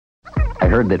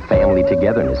heard that family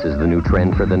togetherness is the new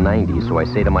trend for the 90s, so I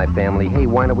say to my family, hey,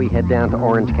 why don't we head down to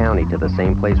Orange County to the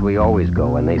same place we always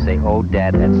go? And they say, oh,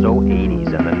 Dad, that's so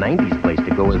 80s, and the 90s place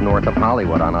to go is north of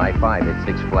Hollywood on I-5 at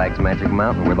Six Flags Magic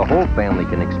Mountain, where the whole family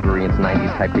can experience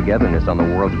 90s-type togetherness on the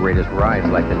world's greatest rides,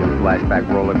 like the new Flashback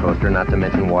roller coaster, not to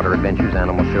mention water adventures,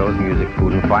 animal shows, music,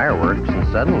 food, and fireworks. And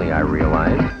suddenly I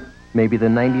realized maybe the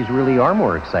 90s really are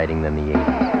more exciting than the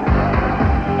 80s.